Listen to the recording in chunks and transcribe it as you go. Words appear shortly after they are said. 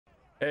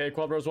Hey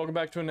Quadros, welcome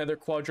back to another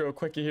Quadro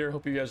Quickie here.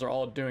 Hope you guys are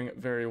all doing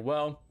very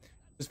well.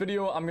 This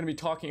video, I'm going to be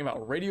talking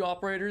about radio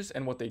operators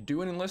and what they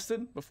do in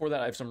Enlisted. Before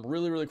that, I have some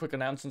really quick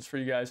announcements for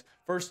you guys.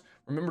 First,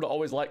 remember to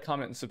always like,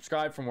 comment, and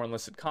subscribe for more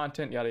Enlisted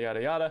content, yada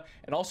yada.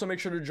 And also make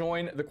sure to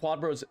join the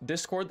Quadros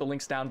Discord. The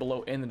link's down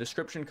below in the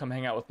description. Come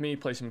hang out with me,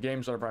 play some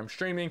games whenever I'm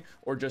streaming,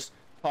 or just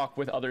talk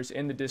with others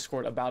in the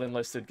Discord about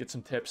Enlisted, get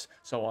some tips,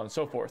 so on and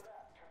so forth.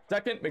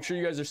 Second, make sure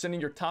you guys are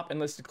sending your top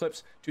Enlisted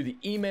clips to the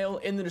email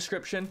in the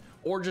description,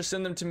 or just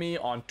send them to me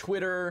on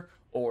Twitter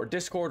or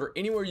Discord or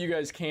anywhere you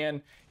guys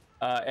can,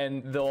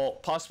 and they'll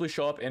possibly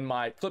show up in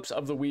my clips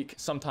of the week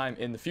sometime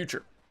in the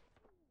future.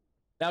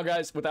 Now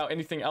guys, without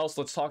anything else,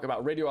 let's talk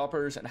about radio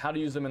operators and how to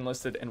use them in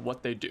Enlisted and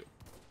what they do.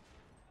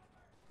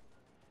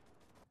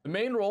 The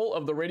main role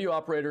of the radio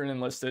operator in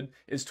Enlisted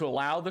is to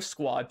allow the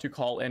squad to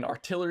call in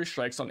artillery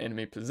strikes on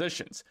enemy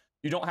positions.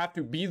 You don't have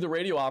to be the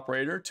radio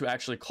operator to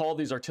actually call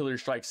these artillery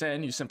strikes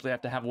in. You simply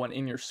have to have one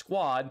in your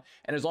squad.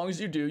 And as long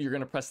as you do, you're going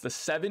to press the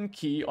 7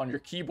 key on your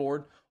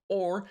keyboard.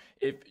 Or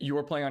if you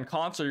are playing on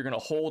console, you're going to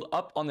hold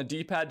up on the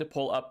D-pad to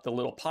pull up the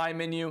little pie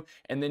menu.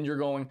 And then you're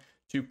going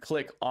to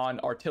click on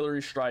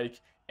artillery strike.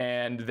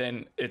 And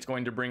then it's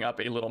going to bring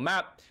up a little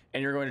map.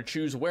 And you're going to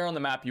choose where on the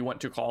map you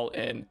want to call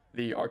in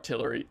the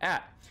artillery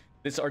at.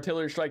 This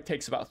artillery strike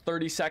takes about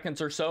 30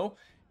 seconds or so.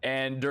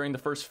 And during the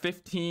first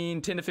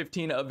 10 to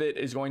 15 of it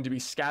is going to be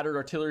scattered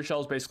artillery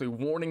shells, basically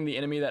warning the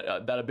enemy that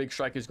a big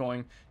strike is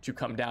going to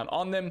come down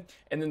on them.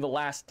 And then the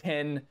last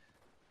 10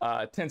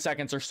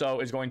 seconds or so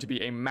is going to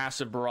be a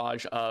massive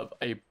barrage of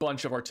a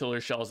bunch of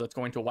artillery shells that's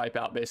going to wipe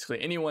out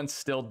basically anyone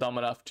still dumb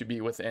enough to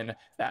be within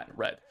that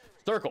red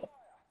circle.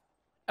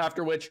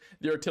 After which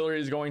the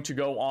artillery is going to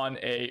go on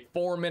a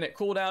 4-minute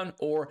cooldown,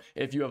 or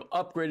if you have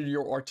upgraded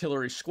your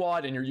artillery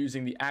squad and you're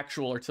using the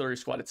actual artillery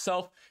squad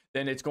itself,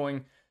 then it's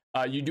going...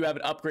 you do have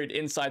an upgrade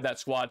inside that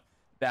squad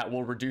that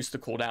will reduce the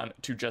cooldown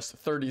to just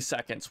 30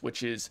 seconds,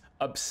 which is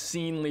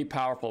obscenely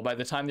powerful. By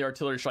the time the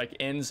artillery strike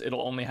ends,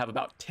 it'll only have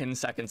about 10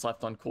 seconds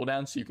left on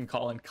cooldown, so you can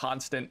call in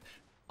constant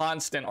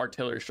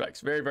artillery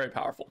strikes. Very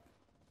powerful.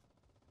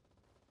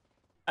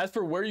 As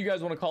for where you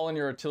guys want to call in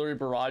your artillery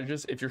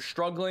barrages, if you're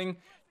struggling,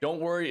 don't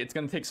worry. It's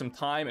going to take some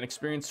time and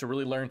experience to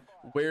really learn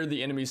where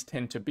the enemies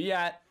tend to be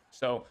at.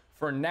 So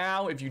for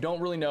now, if you don't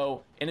really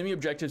know, enemy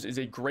objectives is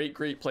a great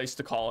place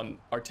to call in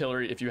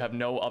artillery if you have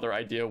no other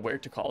idea where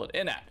to call it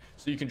in at.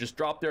 So you can just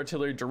drop the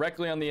artillery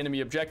directly on the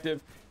enemy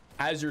objective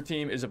as your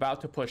team is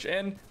about to push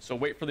in. So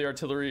wait for the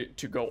artillery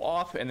to go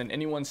off, and then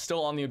anyone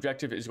still on the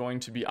objective is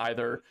going to be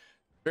either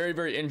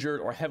very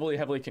injured or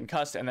heavily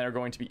concussed, and they're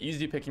going to be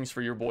easy pickings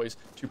for your boys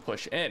to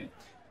push in.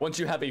 Once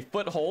you have a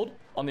foothold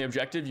on the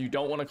objective, you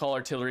don't want to call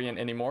artillery in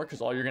anymore,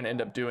 because all you're going to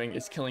end up doing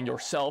is killing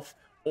yourself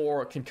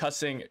or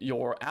concussing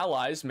your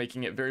allies,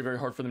 making it very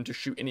hard for them to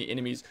shoot any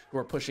enemies who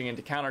are pushing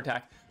into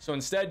counterattack. So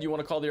instead, you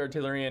want to call the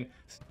artillery in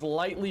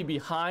slightly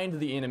behind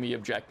the enemy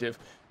objective.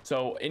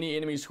 So any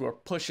enemies who are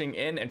pushing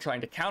in and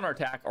trying to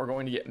counterattack are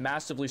going to get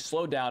massively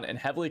slowed down and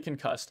heavily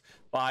concussed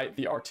by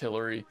the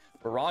artillery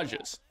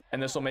barrages.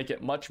 And this will make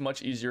it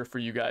much easier for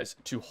you guys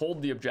to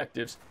hold the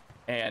objectives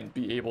and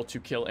be able to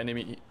kill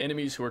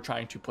enemies who are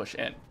trying to push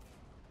in.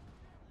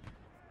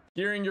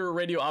 Gearing your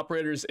radio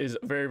operators is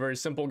very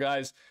simple,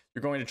 guys.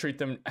 You're going to treat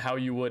them how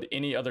you would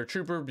any other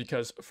trooper,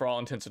 because for all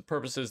intents and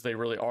purposes, they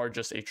really are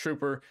just a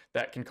trooper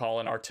that can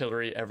call in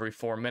artillery every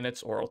 4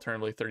 minutes, or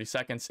alternatively 30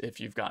 seconds if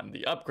you've gotten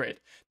the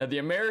upgrade. Now, the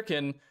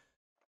American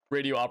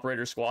radio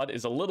operator squad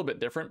is a little bit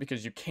different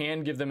because you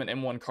can give them an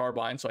M1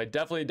 carbine. So I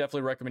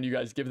definitely recommend you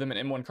guys give them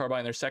an M1 carbine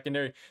in their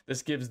secondary.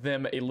 This gives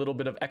them a little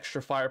bit of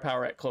extra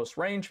firepower at close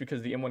range,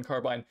 because the M1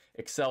 carbine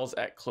excels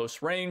at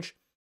close range,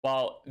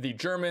 while the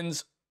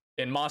Germans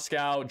in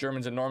Moscow,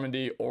 Germans in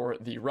Normandy, or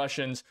the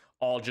Russians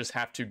all just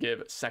have to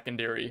give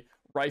secondary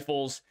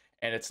rifles,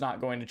 and it's not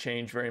going to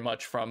change very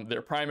much from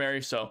their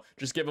primary. So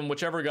just give them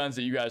whichever guns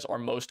that you guys are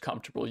most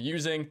comfortable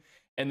using,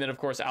 and then of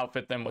course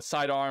outfit them with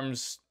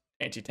sidearms,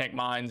 anti-tank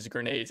mines,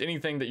 grenades,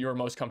 anything that you are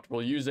most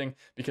comfortable using,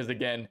 because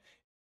again,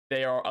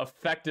 they are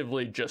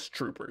effectively just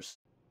troopers.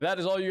 That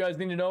is all you guys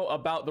need to know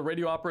about the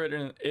radio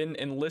operator in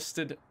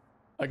Enlisted.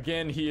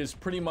 Again, he is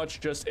pretty much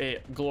just a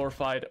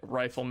glorified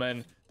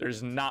rifleman.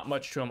 There's not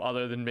much to him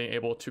other than being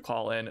able to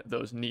call in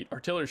those neat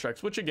artillery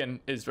strikes, which again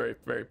is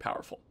very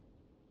powerful.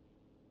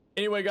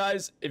 Anyway,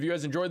 guys, if you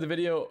guys enjoyed the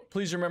video,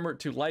 please remember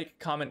to like,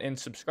 comment, and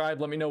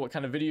subscribe. Let me know what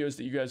kind of videos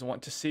that you guys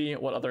want to see,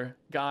 what other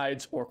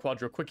guides or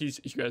Quadro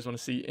Quickies you guys want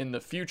to see in the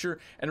future.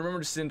 And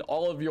remember to send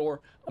all of your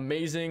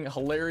amazing,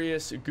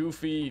 hilarious,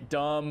 goofy,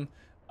 dumb,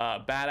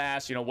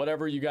 badass, you know,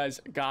 whatever you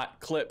guys got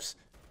clips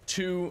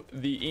to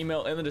the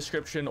email in the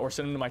description, or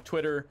send them to my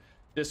Twitter,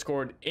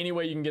 Discord, any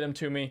way you can get them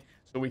to me,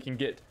 so we can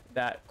get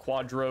that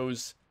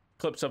Quadros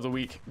clips of the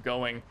week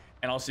going.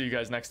 And I'll see you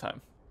guys next time.